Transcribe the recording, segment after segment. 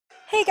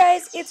Hey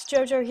guys, it's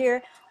Jojo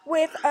here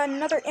with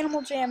another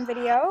Animal Jam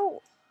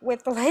video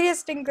with the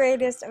latest and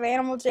greatest of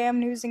Animal Jam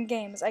news and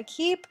games. I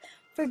keep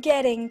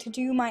forgetting to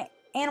do my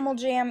Animal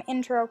Jam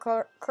intro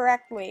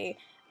correctly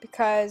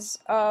because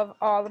of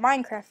all the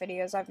Minecraft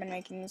videos I've been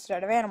making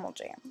instead of Animal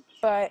Jam.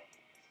 But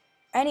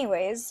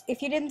anyways,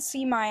 if you didn't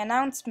see my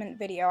announcement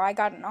video, I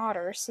got an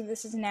otter, so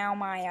this is now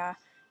my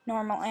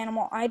normal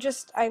animal. I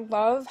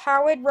love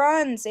how it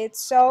runs.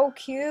 It's so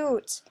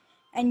cute.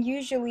 And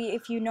usually,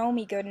 if you know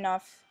me good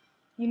enough,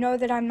 you know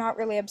that I'm not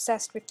really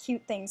obsessed with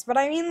cute things. But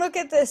I mean, look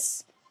at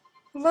this.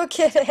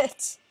 Look at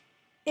it.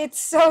 It's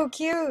so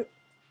cute.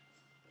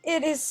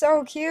 It is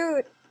so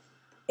cute.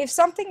 If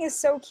something is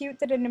so cute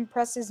that it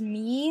impresses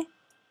me,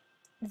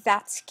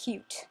 that's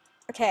cute.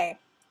 Okay.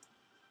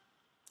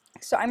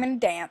 So I'm gonna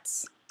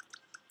dance.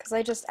 Because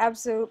I just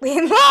absolutely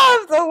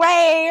love the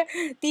way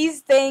these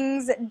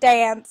things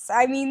dance.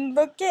 I mean,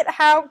 look at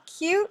how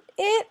cute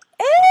it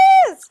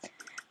is!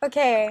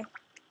 Okay.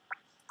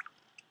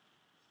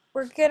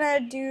 We're gonna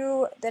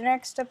do the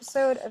next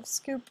episode of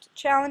Scooped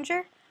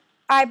Challenger.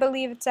 I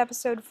believe it's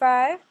episode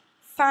 5.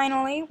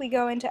 Finally, we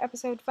go into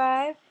episode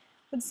 5.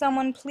 Would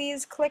someone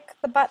please click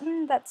the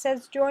button that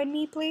says join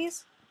me,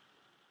 please?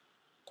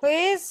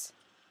 Please?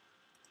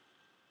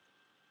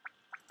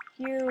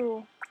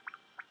 You.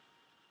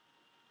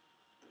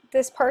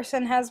 This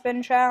person has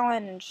been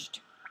challenged.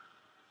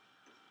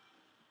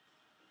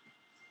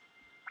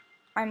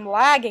 I'm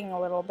lagging a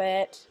little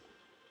bit.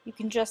 You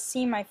can just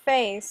see my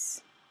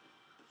face.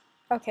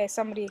 Okay,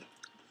 somebody...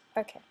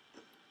 Okay.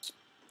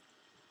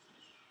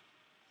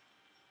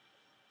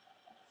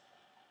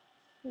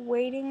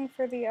 Waiting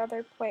for the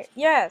other player.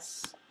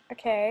 Yes!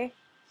 Okay.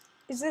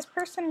 Is this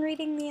person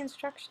reading the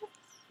instructions?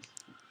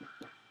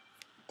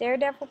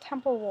 Daredevil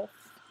Temple Wolf.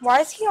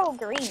 Why is he all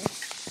green?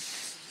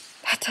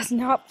 That does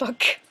not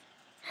look...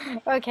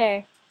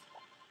 Okay.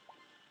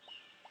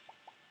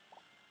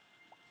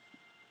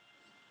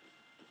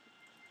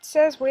 It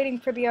says waiting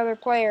for the other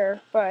player,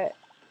 but...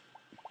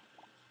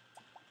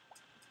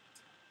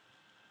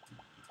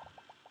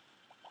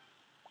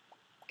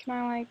 Can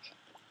I, like...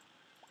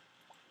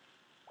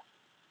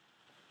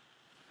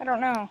 I don't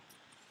know.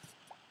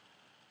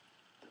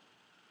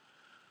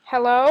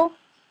 Hello?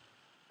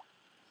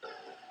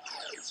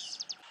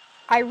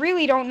 I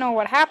really don't know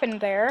what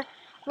happened there.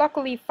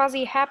 Luckily,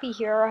 Fuzzy Happy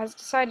Hero has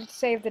decided to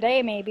save the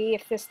day, maybe,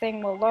 if this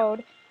thing will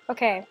load.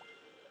 Okay.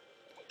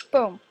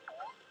 Boom.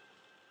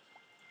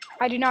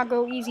 I do not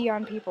go easy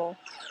on people.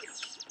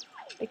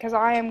 Because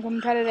I am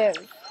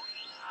competitive.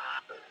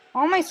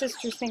 All my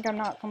sisters think I'm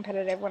not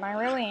competitive when I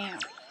really am.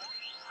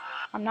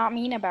 I'm not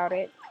mean about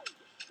it.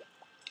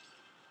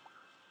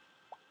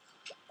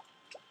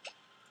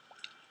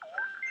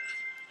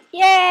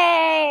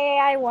 Yay!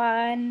 I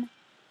won!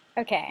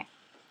 Okay.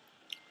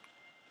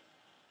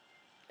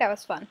 That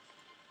was fun.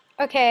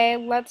 Okay,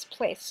 let's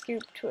play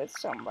Scooped with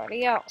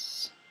somebody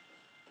else.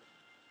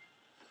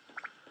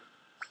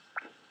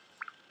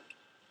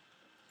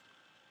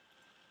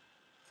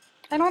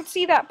 I don't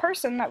see that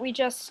person that we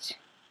just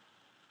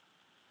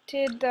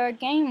did the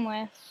game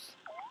with.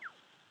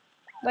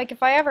 Like,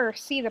 if I ever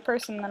see the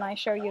person, then I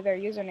show you their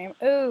username.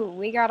 Ooh,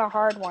 we got a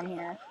hard one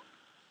here.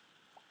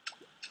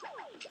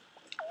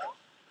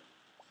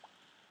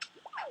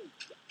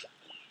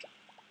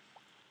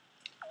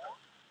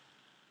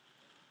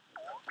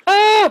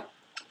 Oh!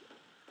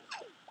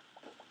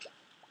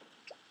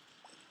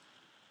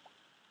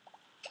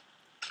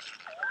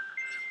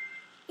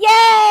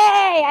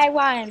 Yay! I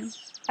won!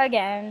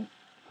 Again.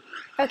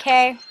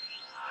 Okay.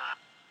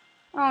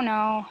 Oh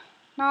no.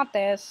 Not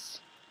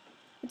this.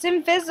 It's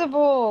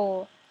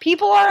invisible!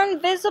 People are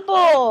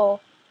invisible!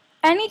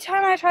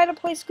 Anytime I try to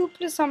play Scoop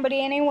to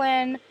somebody and I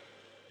win,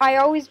 I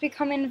always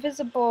become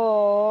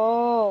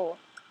invisible.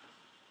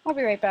 I'll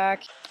be right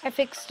back. I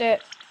fixed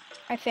it,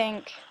 I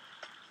think.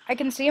 I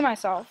can see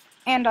myself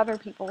and other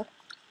people,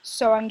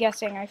 so I'm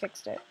guessing I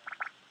fixed it.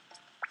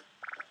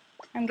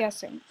 I'm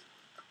guessing.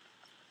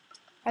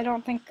 I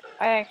don't think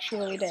I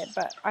actually did,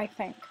 but I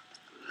think.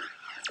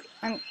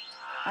 I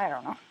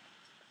don't know.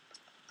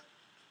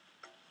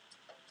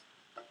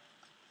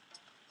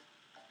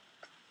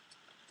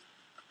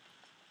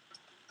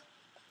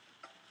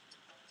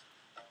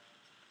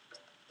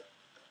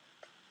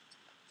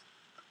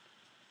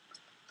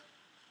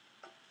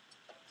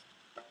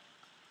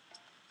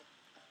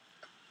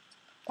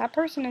 That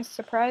person is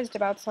surprised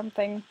about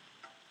something.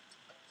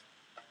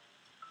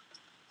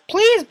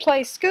 Please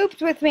play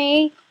Scooped with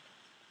me!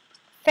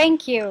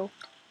 Thank you.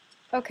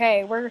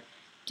 Okay, we're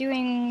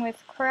doing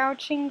with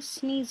Crouching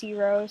Sneezy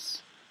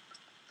Rose.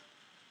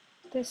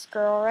 This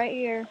girl right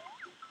here.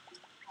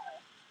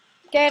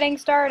 Getting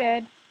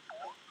started.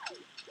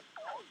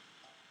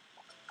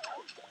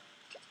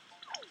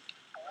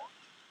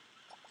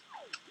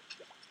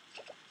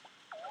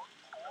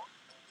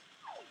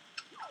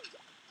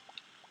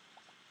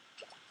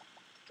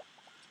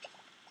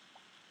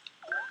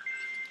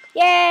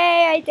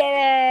 Yay, I did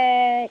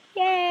it!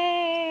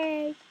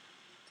 Yay!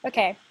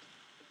 Okay.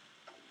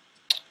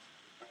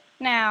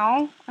 Now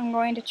now, I'm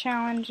going to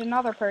challenge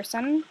another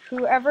person.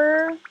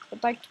 Whoever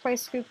would like to play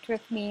Scooped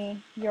with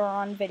me, you're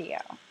on video.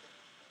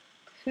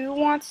 Who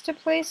wants to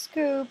play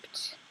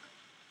Scooped?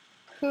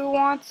 Who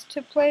wants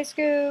to play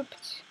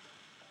Scooped?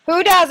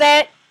 Who does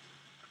it?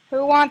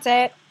 Who wants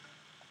it?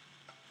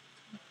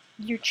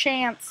 Your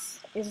chance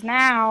is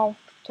now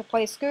to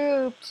play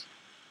Scooped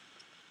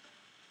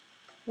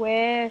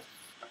with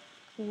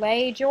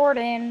Lay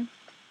Jordan.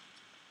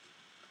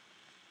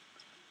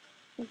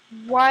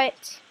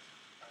 What?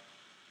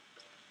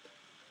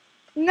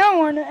 No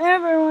one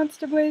ever wants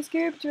to play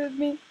Scooped with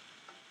me.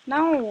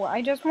 No,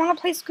 I just want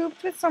to play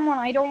Scooped with someone.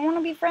 I don't want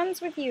to be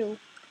friends with you.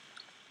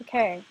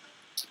 Okay.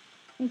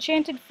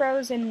 Enchanted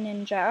Frozen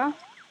Ninja.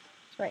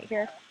 It's right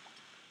here.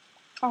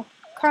 Oh,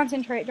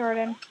 concentrate,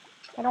 Jordan.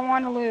 I don't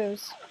want to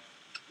lose.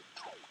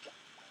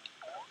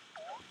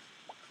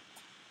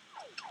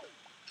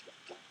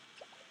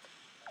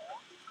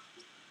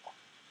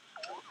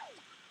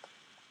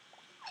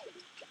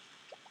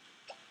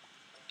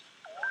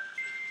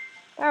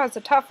 That was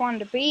a tough one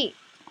to beat.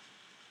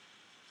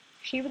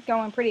 She was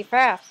going pretty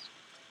fast.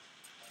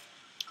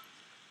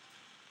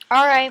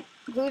 Alright,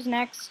 who's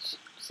next?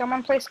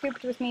 Someone play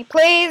Scooped with me,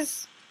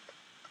 please!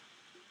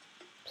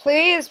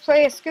 Please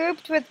play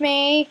Scooped with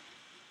me!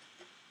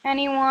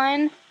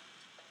 Anyone?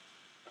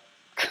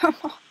 Come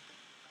on.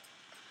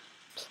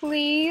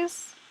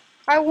 Please?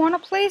 I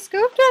want to play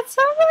Scooped with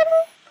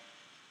somebody!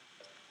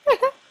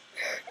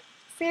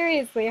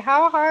 Seriously,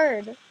 how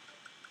hard?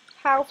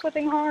 How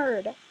flipping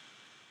hard?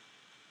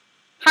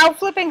 How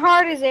flipping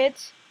hard is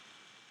it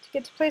to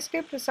get to play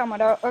Scooped with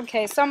someone? Oh,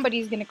 okay,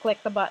 somebody's gonna click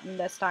the button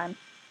this time.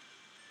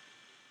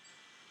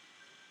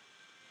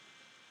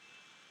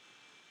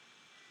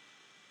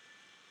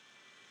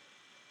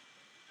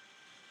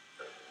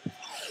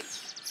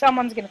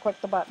 Someone's gonna click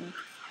the button.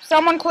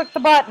 Someone click the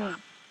button!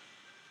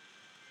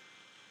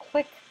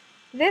 Click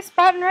this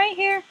button right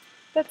here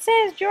that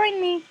says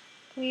join me,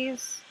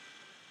 please.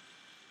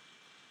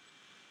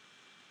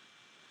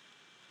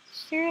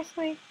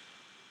 Seriously?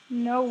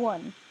 No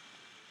one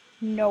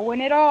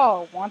at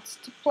all wants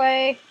to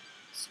play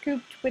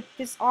Scooped with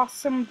this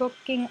awesome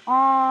looking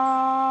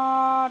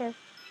otter.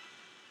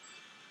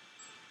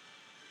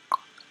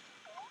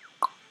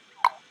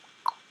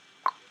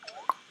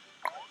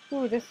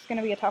 Ooh, this is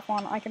gonna be a tough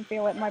one. I can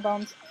feel it in my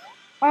bones.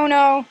 Oh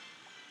no!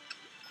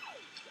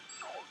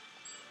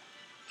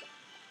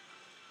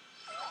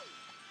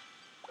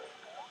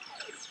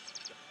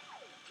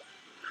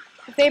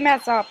 If they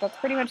mess up, that's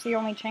pretty much the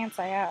only chance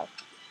I have.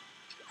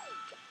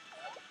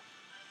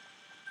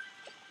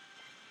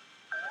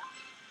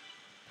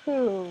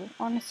 Poo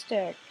on a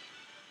stick.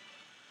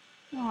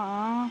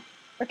 Aww.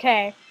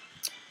 Okay.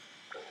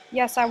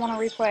 Yes, I want to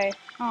replay.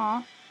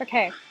 Aww.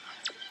 Okay.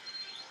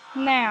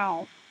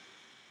 Now.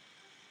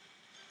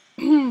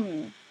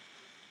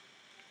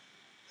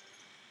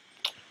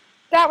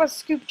 That was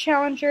Scoop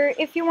Challenger.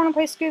 If you want to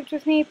play Scooped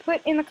with me,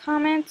 put in the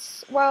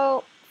comments.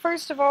 Well,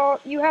 first of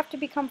all, you have to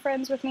become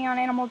friends with me on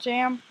Animal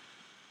Jam.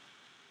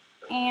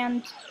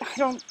 And I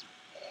don't...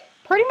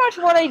 Pretty much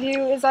what I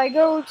do is I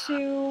go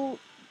to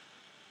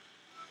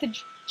the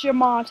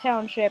Jama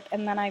Township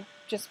and then I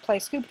just play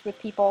Scooped with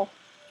people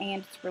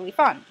and it's really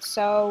fun.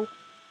 So,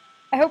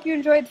 I hope you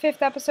enjoyed the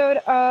 5th episode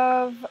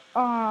of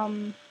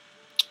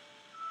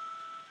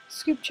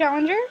Scoop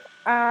Challenger.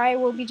 I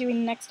will be doing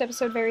the next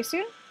episode very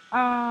soon.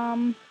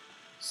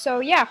 So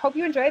yeah, hope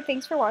you enjoyed.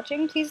 Thanks for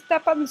watching. Please hit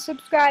that button,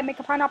 subscribe, make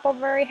a pineapple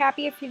very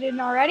happy if you didn't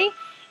already,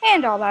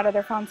 and all that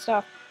other fun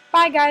stuff.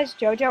 Bye guys,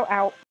 Jojo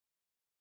out.